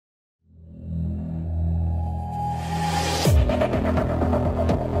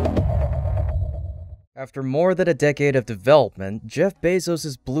After more than a decade of development, Jeff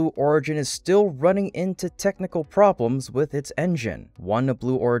Bezos' Blue Origin is still running into technical problems with its engine. One of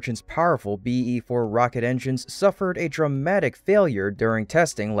Blue Origin's powerful BE-4 rocket engines suffered a dramatic failure during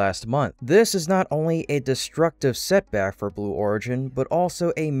testing last month. This is not only a destructive setback for Blue Origin, but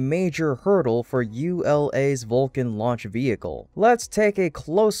also a major hurdle for ULA's Vulcan launch vehicle. Let's take a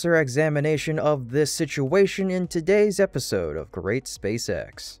closer examination of this situation in today's episode of Great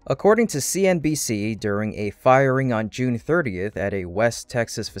SpaceX. According to CNBC, during a firing on June 30th at a West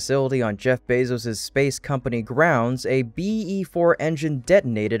Texas facility on Jeff Bezos' space company grounds, a BE-4 engine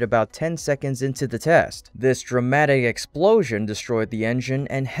detonated about 10 seconds into the test. This dramatic explosion destroyed the engine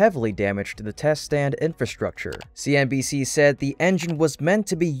and heavily damaged the test stand infrastructure. CNBC said the engine was meant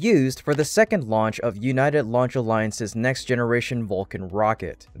to be used for the second launch of United Launch Alliance's next-generation Vulcan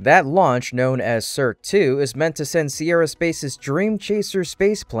rocket. That launch, known as SIRT-2, is meant to send Sierra Space's Dream Chaser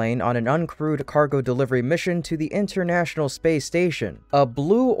spaceplane on an uncrewed cargo delivery mission to the International Space Station. A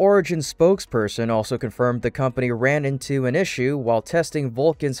Blue Origin spokesperson also confirmed the company ran into an issue while testing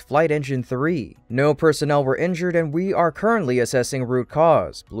Vulcan's Flight Engine 3. No personnel were injured and we are currently assessing root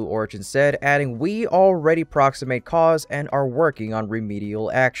cause, Blue Origin said, adding, "We already approximate cause and are working on remedial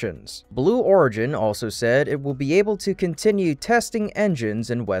actions." Blue Origin also said it will be able to continue testing engines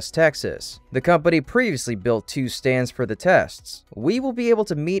in West Texas. The company previously built 2 stands for the tests. "We will be able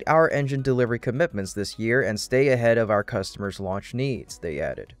to meet our engine delivery commitments this year and stay ahead of our customers' launch needs," they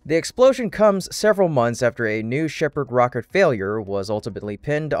added. The explosion comes several months after a New Shepard rocket failure was ultimately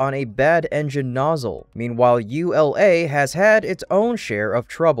pinned on a bad engine nozzle. Meanwhile, ULA has had its own share of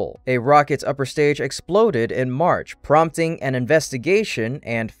trouble. A rocket's upper stage exploded in March, prompting an investigation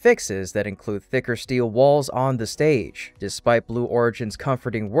and fixes that include thicker steel walls on the stage. Despite Blue Origin's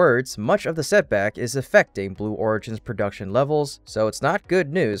comforting words, much of the setback is affecting Blue Origin's production levels, so it's not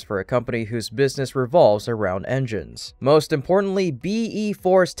good news for a company whose business revolves around engines. Most importantly,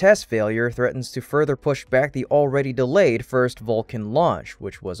 BE-4's test failure threatens to further push back the already delayed first Vulcan launch,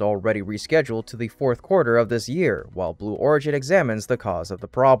 which was already rescheduled to the 4th quarter of this year, while Blue Origin examines the cause of the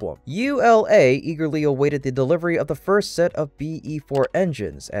problem. ULA eagerly awaited the delivery of the first set of BE-4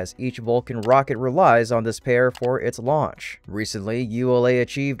 engines, as each Vulcan rocket relies on this pair for its launch. Recently, ULA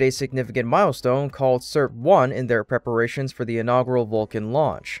achieved a significant milestone called SIRT-1 in their preparations for the inaugural Vulcan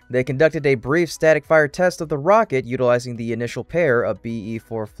launch. They conducted a brief static fire test of the rocket utilizing the initial pair of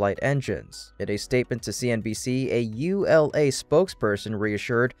BE-4 flight engines. In a statement to CNBC, a ULA spokesperson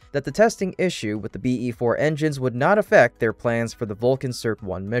reassured that the testing issue with the BE-4 engines would not affect their plans for the Vulcan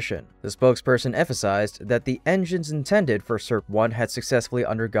SIRT-1 mission. The spokesperson emphasized that the engines intended for SIRT-1 had successfully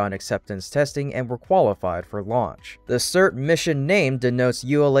undergone acceptance testing and were qualified for launch. The SIRT mission name denotes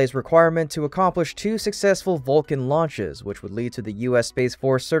ULA's requirement to accomplish 2 successful Vulcan launches, which would lead to the U.S. Space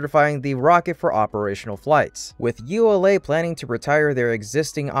Force certifying the rocket for operational flights. With ULA planning to retire their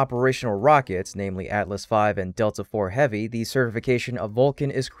existing operational rockets, namely Atlas V and Delta IV Heavy, the certification of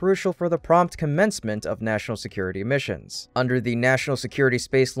Vulcan is crucial for the prompt commencement of national security missions. Under the National Security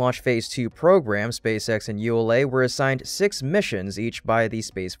Space Launch Phase 2 program, SpaceX and ULA were assigned 6 missions each by the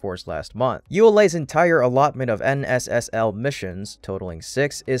Space Force last month. ULA's entire allotment of NSSL missions, totaling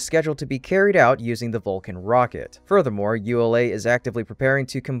 6, is scheduled to be carried out using the Vulcan rocket. Furthermore, ULA is actively preparing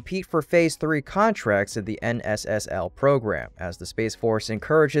to compete for Phase 3 contracts in the NSSL program, as the Space Force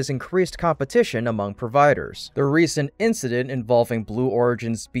encourages increased competition among providers. The recent incident involving Blue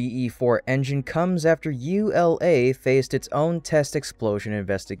Origin's BE-4 engine comes after ULA faced its own test explosion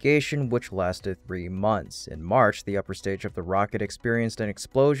investigation, which lasted 3 months. In March, the upper stage of the rocket experienced an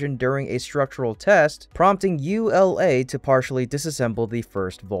explosion during a structural test, prompting ULA to partially disassemble the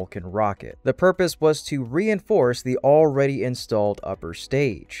first Vulcan rocket. The purpose was to reinforce the already installed upper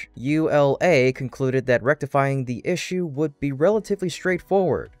stage. ULA concluded that rectifying the issue would be relatively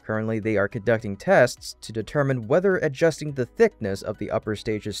straightforward. Currently, they are conducting tests to determine whether adjusting the thickness of the upper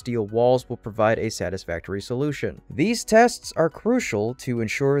stage's steel walls will provide a satisfactory solution. These tests are crucial to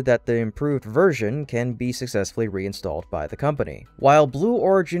ensure that the improved version can be successfully reinstalled by the company. While Blue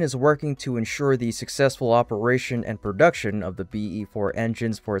Origin is working to ensure the successful operation and production of the BE-4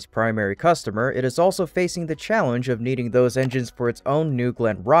 engines for its primary customer, it is also facing the challenge of needing those engines for its own New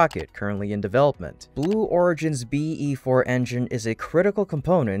Glenn rocket currently in development. Blue Origin's BE-4 engine is a critical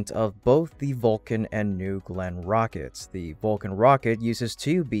component development of both the Vulcan and New Glenn rockets. The Vulcan rocket uses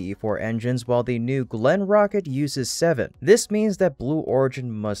 2 BE-4 engines while the New Glenn rocket uses 7. This means that Blue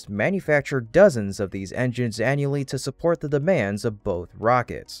Origin must manufacture dozens of these engines annually to support the demands of both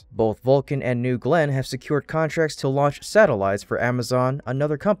rockets. Both Vulcan and New Glenn have secured contracts to launch satellites for Amazon,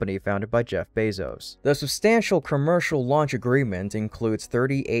 another company founded by Jeff Bezos. The substantial commercial launch agreement includes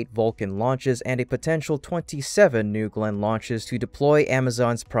 38 Vulcan launches and a potential 27 New Glenn launches to deploy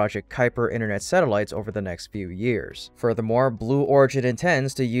Amazon's Project Kuiper internet satellites over the next few years. Furthermore, Blue Origin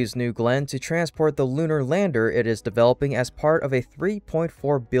intends to use New Glenn to transport the lunar lander it is developing as part of a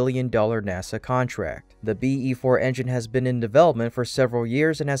 $3.4 billion NASA contract. The BE-4 engine has been in development for several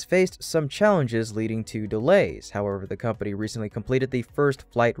years and has faced some challenges leading to delays. However, the company recently completed the first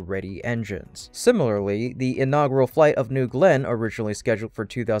flight-ready engines. Similarly, the inaugural flight of New Glenn, originally scheduled for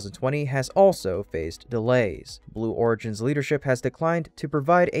 2020, has also faced delays. Blue Origin's leadership has declined to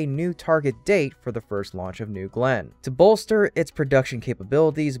provide a new target date for the first launch of New Glenn. To bolster its production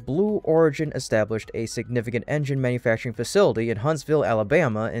capabilities, Blue Origin established a significant engine manufacturing facility in Huntsville,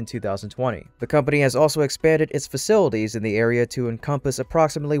 Alabama in 2020. The company has also expanded its facilities in the area to encompass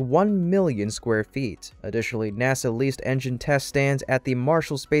approximately 1 million square feet. Additionally, NASA leased engine test stands at the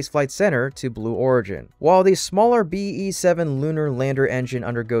Marshall Space Flight Center to Blue Origin. While the smaller BE-7 lunar lander engine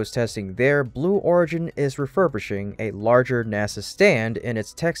undergoes testing there, Blue Origin is refurbishing a larger NASA stand in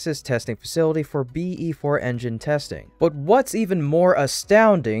its Texas testing facility for BE-4 engine testing. But what's even more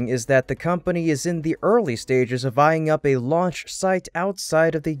astounding is that the company is in the early stages of eyeing up a launch site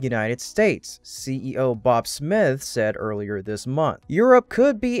outside of the United States, CEO Bob Smith said earlier this month. Europe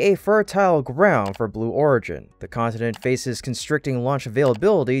could be a fertile ground for Blue Origin. The continent faces constricting launch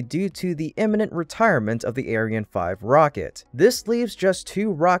availability due to the imminent retirement of the Ariane 5 rocket. This leaves just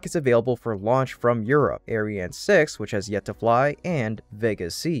 2 rockets available for launch from Europe, Ariane 6, which has yet to fly, and Vega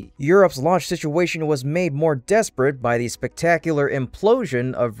C. Europe's launch situation was made more desperate by the spectacular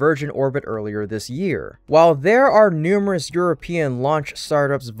implosion of Virgin Orbit earlier this year. While there are numerous European launch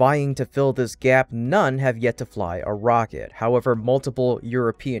startups vying to fill this gap, none have yet to fly a rocket. However, multiple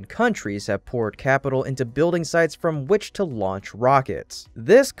European countries have poured capital into building sites from which to launch rockets.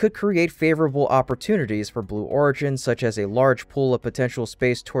 This could create favorable opportunities for Blue Origin, such as a large pool of potential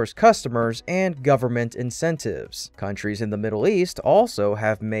space tourist customers and government incentives. Countries in the Middle East also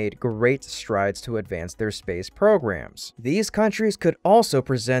have made great strides to advance their space programs. These countries could also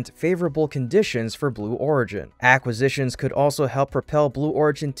present favorable conditions for Blue Origin. Acquisitions could also help propel Blue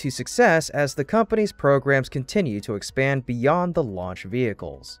Origin to success as the company's programs continue to expand beyond the launch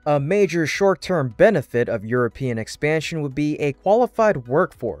vehicles. A major short-term benefit of European expansion would be a qualified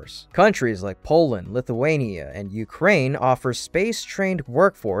workforce. Countries like Poland, Lithuania, and Ukraine offer space-trained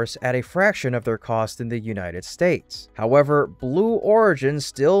workforce at a fraction of their cost in the United States. However, Blue Origin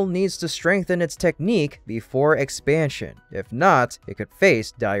still needs to strengthen its technique before expansion. If not, it could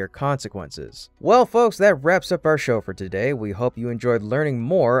face dire consequences. Well, folks, that wraps up our show for today. We hope you enjoyed learning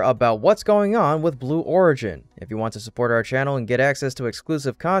more about what's going on with Blue Origin. If you want to support our channel and get access to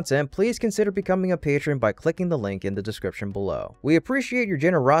exclusive content, please consider becoming a patron by clicking the link in the description below. We appreciate your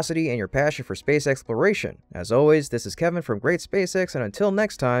generosity and your passion for space exploration. As always, this is Kevin from Great SpaceX, and until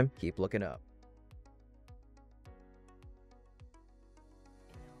next time, keep looking up.